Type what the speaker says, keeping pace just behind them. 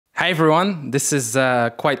Hi everyone, this is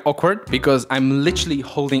quite awkward because I'm literally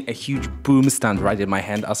holding a huge boom stand right in my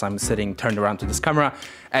hand as I'm sitting turned around to this camera,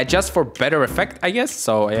 just for better effect, I guess.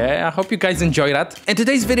 So yeah, I hope you guys enjoy that. In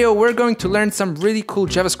today's video, we're going to learn some really cool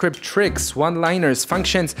JavaScript tricks, one-liners,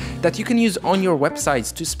 functions that you can use on your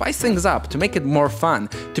websites to spice things up, to make it more fun,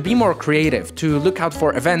 to be more creative, to look out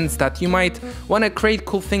for events that you might want to create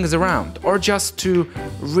cool things around, or just to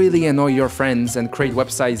really annoy your friends and create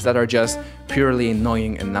websites that are just purely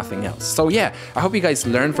annoying and nothing else. So yeah, I hope you guys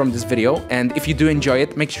learn from this video, and if you do enjoy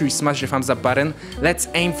it, make sure you smash the thumbs up button. Let's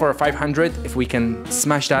aim for 500. If we can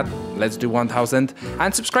smash that, let's do 1000.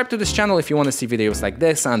 And subscribe to this channel if you want to see videos like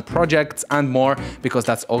this and projects and more, because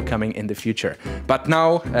that's all coming in the future. But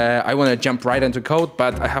now I want to jump right into code,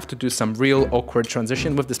 but I have to do some real awkward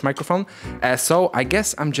transition with this microphone. So I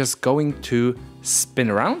guess I'm just going to spin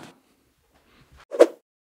around.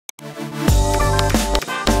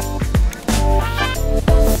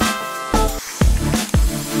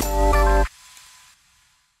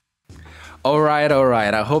 All right,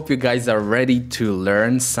 I hope you guys are ready to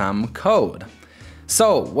learn some code.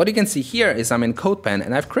 So what you can see here is I'm in CodePen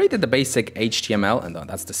and I've created the basic HTML, and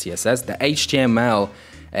that's the CSS, the HTML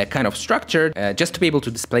kind of structure, just to be able to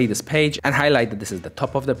display this page and highlight that this is the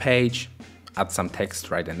top of the page, add some text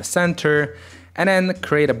right in the center, and then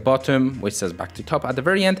create a bottom which says back to top at the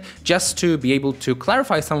very end, just to be able to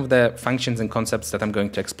clarify some of the functions and concepts that I'm going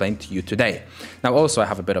to explain to you today. Now also I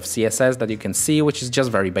have a bit of CSS that you can see, which is just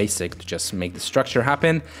very basic to just make the structure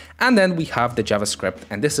happen. And then we have the JavaScript,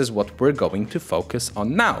 and this is what we're going to focus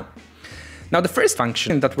on now. Now the first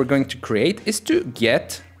function that we're going to create is to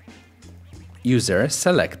get user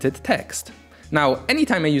selected text. Now,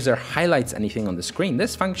 anytime a user highlights anything on the screen,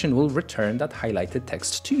 this function will return that highlighted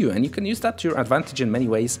text to you, and you can use that to your advantage in many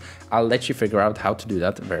ways. I'll let you figure out how to do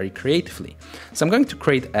that very creatively. So I'm going to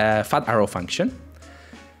create a fat arrow function,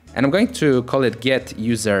 and I'm going to call it get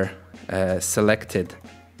user selected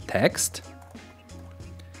text,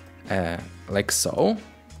 like so.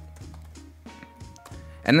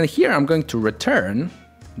 And then here I'm going to return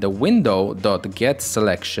the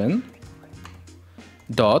window.getSelection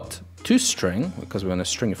toString, because we want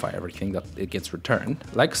to stringify everything that it gets returned,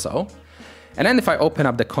 like so. And then if I open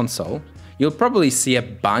up the console, you'll probably see a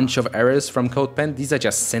bunch of errors from CodePen. These are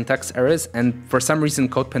just syntax errors, and for some reason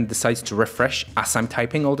CodePen decides to refresh as I'm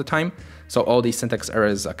typing all the time. So all these syntax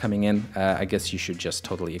errors are coming in. I guess you should just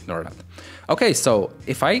totally ignore that. Okay, so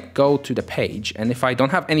if I go to the page and if I don't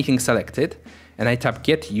have anything selected and I tap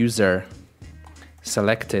get user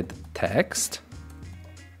selected text,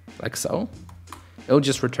 like so, it'll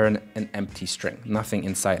just return an empty string, nothing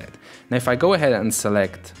inside it. Now, if I go ahead and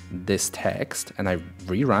select this text and I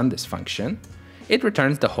rerun this function, it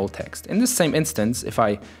returns the whole text. In this same instance, if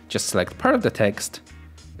I just select part of the text,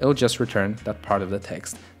 it'll just return that part of the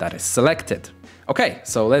text that is selected. Okay,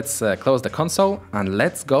 so let's close the console and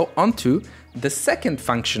let's go on to the second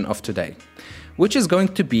function of today, which is going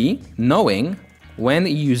to be knowing when a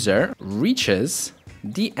user reaches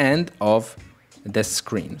the end of the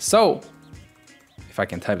screen. So, if I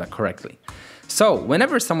can type that correctly. So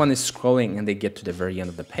whenever someone is scrolling and they get to the very end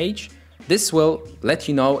of the page, this will let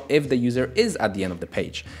you know if the user is at the end of the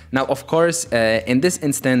page. Now, of course, in this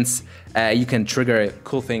instance, you can trigger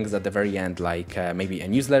cool things at the very end, like maybe a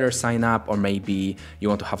newsletter sign up, or maybe you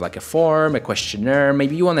want to have like a form, a questionnaire,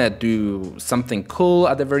 maybe you want to do something cool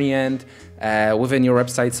at the very end within your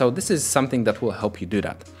website. So this is something that will help you do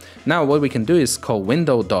that. Now, what we can do is call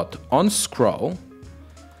window.onScroll,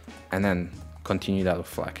 and then continue that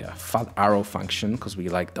with like a fat arrow function, because we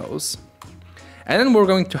like those. And then we're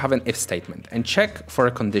going to have an if statement and check for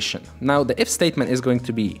a condition. Now the if statement is going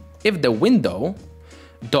to be if the window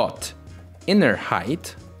dot inner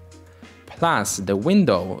height plus the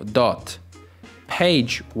window dot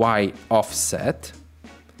page y offset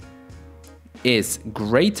is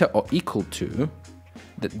greater or equal to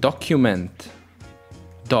the document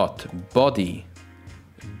dot body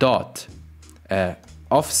dot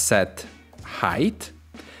offset height.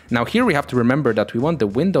 Now here we have to remember that we want the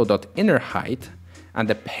window.inner height and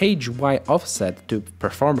the page y offset to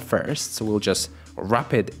perform first, so we'll just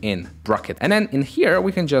wrap it in bracket. And then in here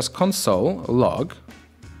we can just console log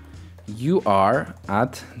you are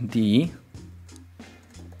at the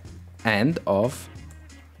end of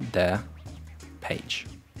the page.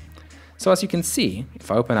 So as you can see,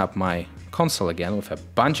 if I open up my console again with a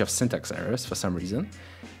bunch of syntax errors for some reason,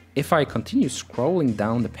 if I continue scrolling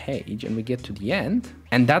down the page and we get to the end,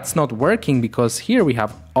 and that's not working because here we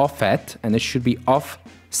have offset and it should be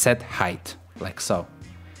offset height, like so.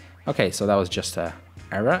 Okay, so that was just a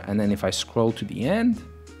error. And then if I scroll to the end,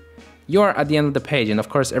 you are at the end of the page. And of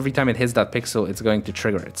course, every time it hits that pixel, it's going to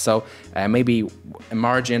trigger it. So maybe a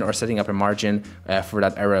margin or setting up a margin for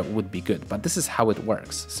that error would be good. But this is how it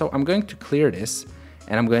works. So I'm going to clear this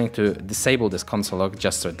and I'm going to disable this console log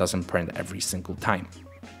just so it doesn't print every single time.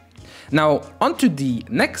 Now, onto the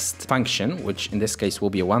next function, which in this case will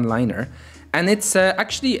be a one-liner, and it's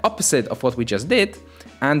actually opposite of what we just did.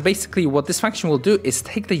 And basically what this function will do is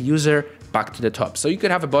take the user back to the top. So you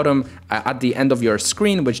could have a bottom at the end of your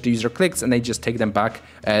screen, which the user clicks and they just take them back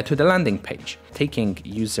to the landing page, taking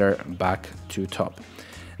user back to top.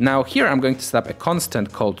 Now here I'm going to set up a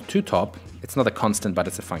constant called toTop. It's not a constant, but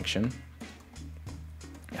it's a function,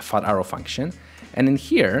 a fat arrow function. And in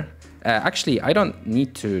here, actually, I don't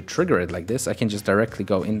need to trigger it like this. I can just directly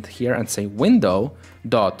go in here and say window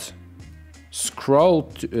dot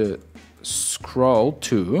scroll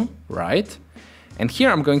to, right? And here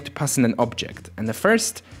I'm going to pass in an object. And the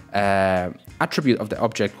first attribute of the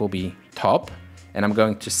object will be top. And I'm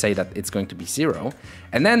going to say that it's going to be 0.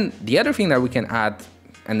 And then the other thing that we can add,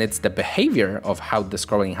 and it's the behavior of how the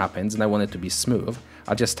scrolling happens, and I want it to be smooth.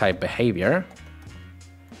 I'll just type behavior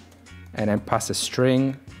and then pass a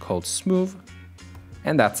string called smooth,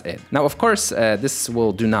 and that's it. Now, of course, this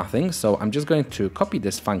will do nothing, so I'm just going to copy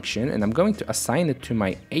this function and I'm going to assign it to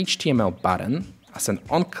my HTML button as an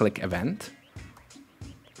on-click event,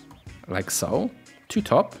 like so, to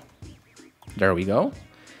top. There we go.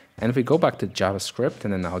 And if we go back to JavaScript,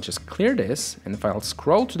 and then I'll just clear this, and if I'll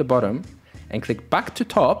scroll to the bottom and click back to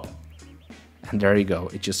top, and there you go,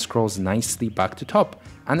 it just scrolls nicely back to top,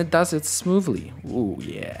 and it does it smoothly. Ooh,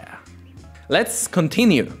 yeah. Let's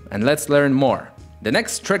continue and let's learn more. The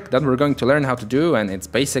next trick that we're going to learn how to do, and it's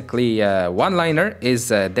basically one-liner, is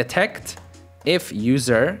detect if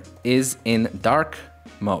user is in dark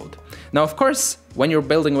mode. Now, of course, when you're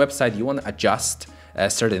building a website, you want to adjust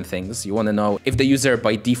certain things. You want to know if the user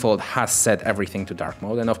by default has set everything to dark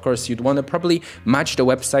mode. And of course, you'd want to probably match the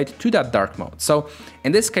website to that dark mode. So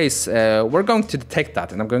in this case, we're going to detect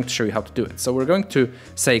that, and I'm going to show you how to do it. So we're going to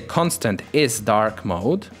say constant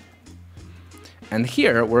isDarkMode. And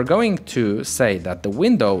here we're going to say that the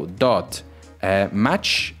window dot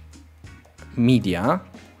match media,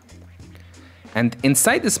 and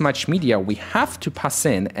inside this match media we have to pass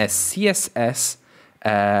in a CSS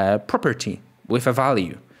property with a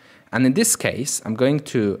value. And in this case, I'm going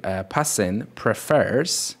to pass in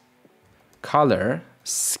prefers color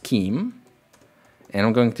scheme, and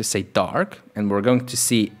I'm going to say dark, and we're going to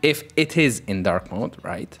see if it is in dark mode,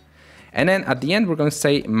 right? And then at the end, we're going to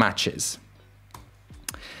say matches.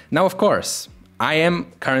 Now, of course, I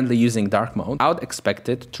am currently using dark mode. I would expect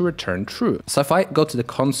it to return true. So if I go to the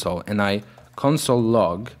console and I console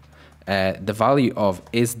log the value of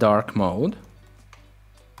isDarkMode,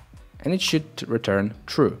 and it should return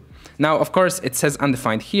true. Now, of course, it says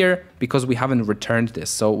undefined here because we haven't returned this.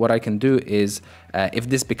 So what I can do is, if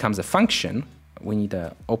this becomes a function, we need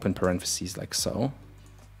to open parentheses like so.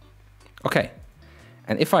 Okay,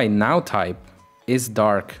 and if I now type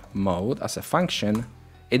isDarkMode as a function,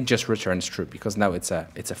 it just returns true because now it's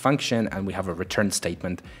a function and we have a return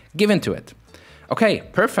statement given to it. Okay,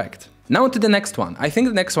 perfect. Now to the next one. I think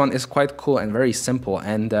the next one is quite cool and very simple,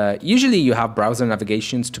 and usually you have browser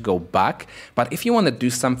navigations to go back, but if you want to do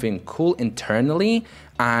something cool internally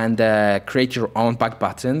and create your own back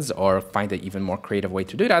buttons or find an even more creative way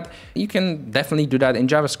to do that, you can definitely do that in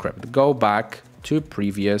JavaScript. Go back to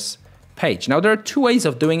previous page. Now there are two ways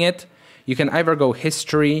of doing it. You can either go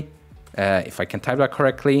history, if I can type that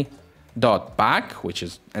correctly, .back, which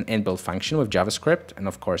is an inbuilt function with JavaScript, and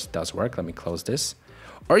of course it does work. Let me close this.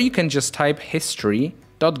 Or you can just type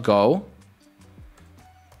history.go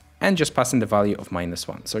and just pass in the value of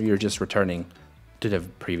 -1. So you're just returning to the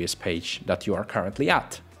previous page that you are currently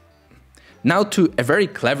at. Now to a very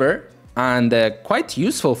clever and quite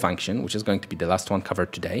useful function, which is going to be the last one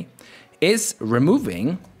covered today, is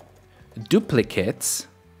removing duplicates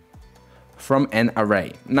from an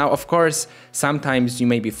array. Now, of course, sometimes you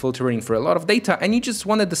may be filtering for a lot of data and you just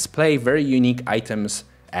want to display very unique items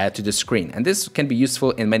to the screen. And this can be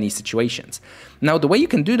useful in many situations. Now, the way you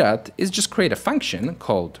can do that is just create a function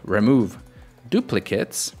called remove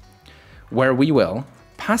duplicates, where we will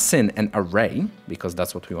pass in an array, because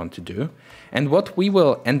that's what we want to do. And what we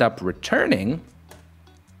will end up returning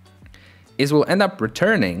is we'll end up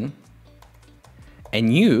returning a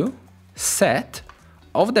new set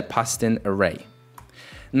of the passed in array.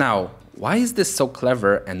 Now, why is this so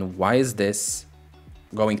clever and why is this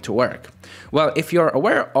going to work? Well, if you're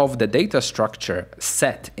aware of the data structure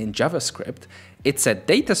set in JavaScript, it's a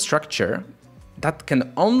data structure that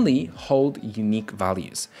can only hold unique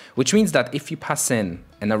values, which means that if you pass in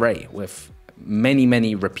an array with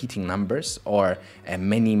many repeating numbers or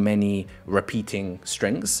many repeating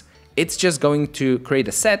strings. It's just going to create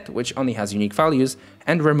a set which only has unique values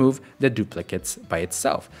and remove the duplicates by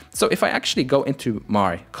itself. So if I actually go into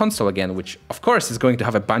my console again, which of course is going to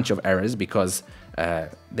have a bunch of errors because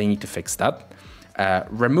they need to fix that,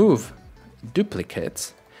 remove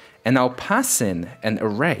duplicates, and I'll pass in an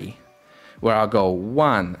array where I'll go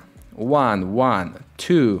 1, 1, 1,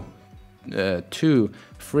 2, 2,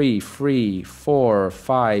 3, 3, 4,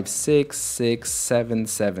 5, 6, 6, 7,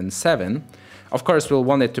 7, 7. Of course, we'll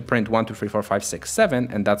want it to print 1, 2, 3, 4, 5, 6, 7,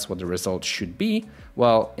 and that's what the result should be.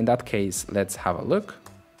 Well, in that case, let's have a look.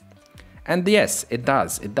 And yes, it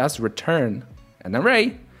does. It does return an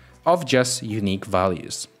array of just unique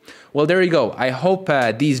values. Well, there you go. I hope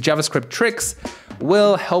these JavaScript tricks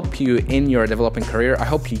will help you in your developing career. I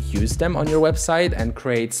hope you use them on your website and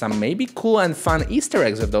create some maybe cool and fun Easter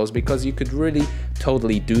eggs with those, because you could really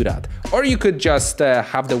totally do that. Or you could just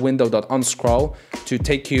have the window.onScroll to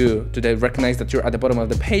take you to recognize that you're at the bottom of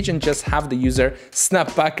the page and just have the user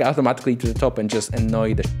snap back automatically to the top and just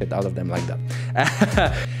annoy the shit out of them like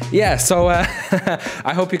that. Yeah, so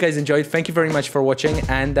I hope you guys enjoyed. Thank you very much for watching,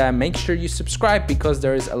 and make sure you subscribe because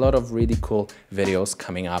there is a lot of really cool videos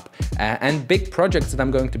coming up and big projects that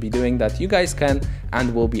I'm going to be doing that you guys can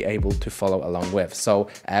and will be able to follow along with. So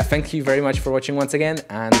thank you very much for watching once again,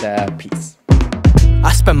 and peace.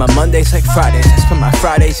 I spend my Mondays like Fridays. I spend my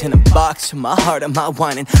Fridays in a box with my heart on my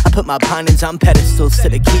whining. I put my pinings on pedestals to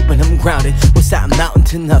keeping them grounded. What's that, a mountain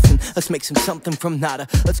to nothing? Let's make something from nada.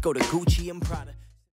 Let's go to Gucci and Prada.